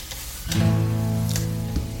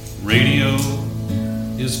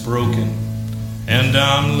is broken, and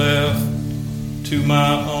I'm left to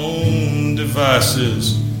my own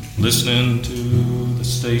devices, listening to the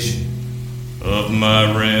station of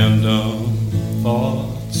my random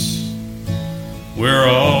thoughts, where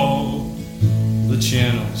all the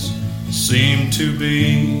channels seem to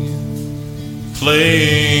be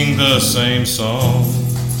playing the same song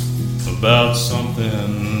about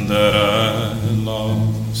something that I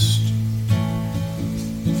lost.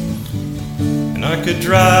 And I could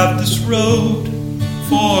drive this road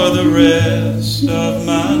for the rest of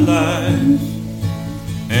my life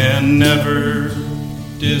and never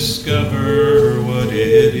discover what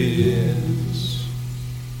it is.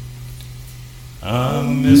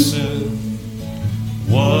 I'm missing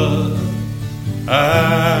what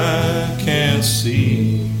I can't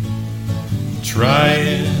see,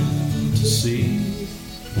 trying to see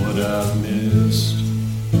what I've missed.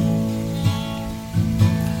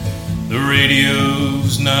 The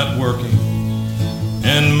radio's not working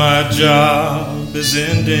and my job is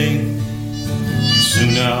ending.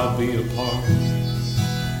 Soon I'll be a part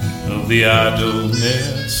of the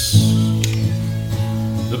idleness.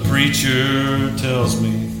 The preacher tells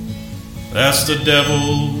me that's the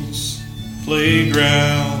devil's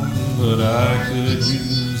playground, but I could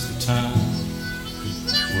use the time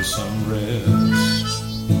for some rest.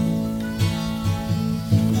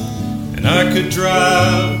 And I could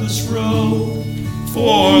drive this road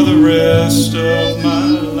for the rest of my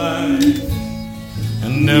life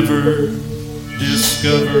and never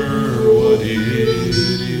discover what it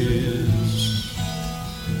is.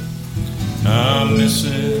 I'm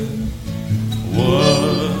missing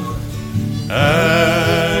what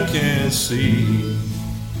I can't see,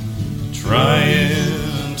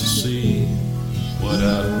 trying to see what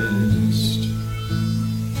I missed.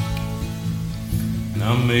 And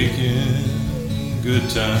I'm making good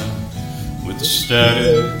time with the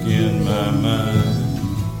static in my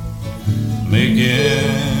mind,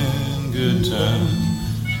 making good time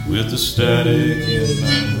with the static in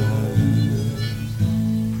my mind.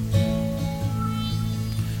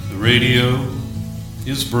 The radio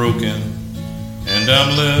is broken and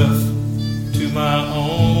I'm left to my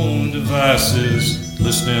own devices,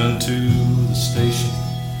 listening to the station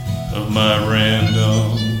of my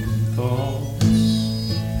random thoughts,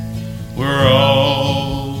 where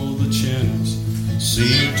all the channels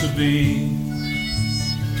seem to be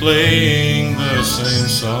playing the same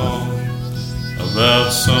song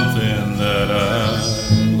about something that I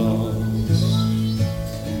lost.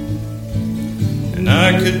 And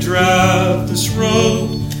I could drive this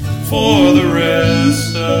road for the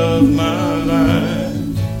rest of my life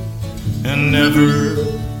and never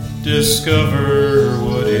discover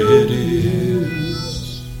what it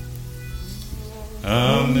is.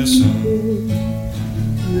 I'm missing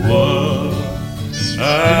what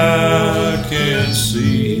I can't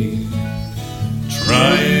see,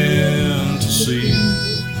 trying to see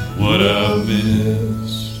what I've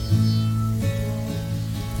missed.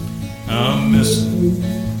 I'm missing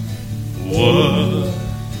what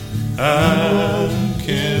I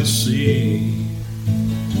can't see,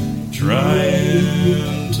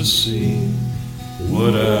 trying to see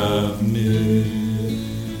what I've missed.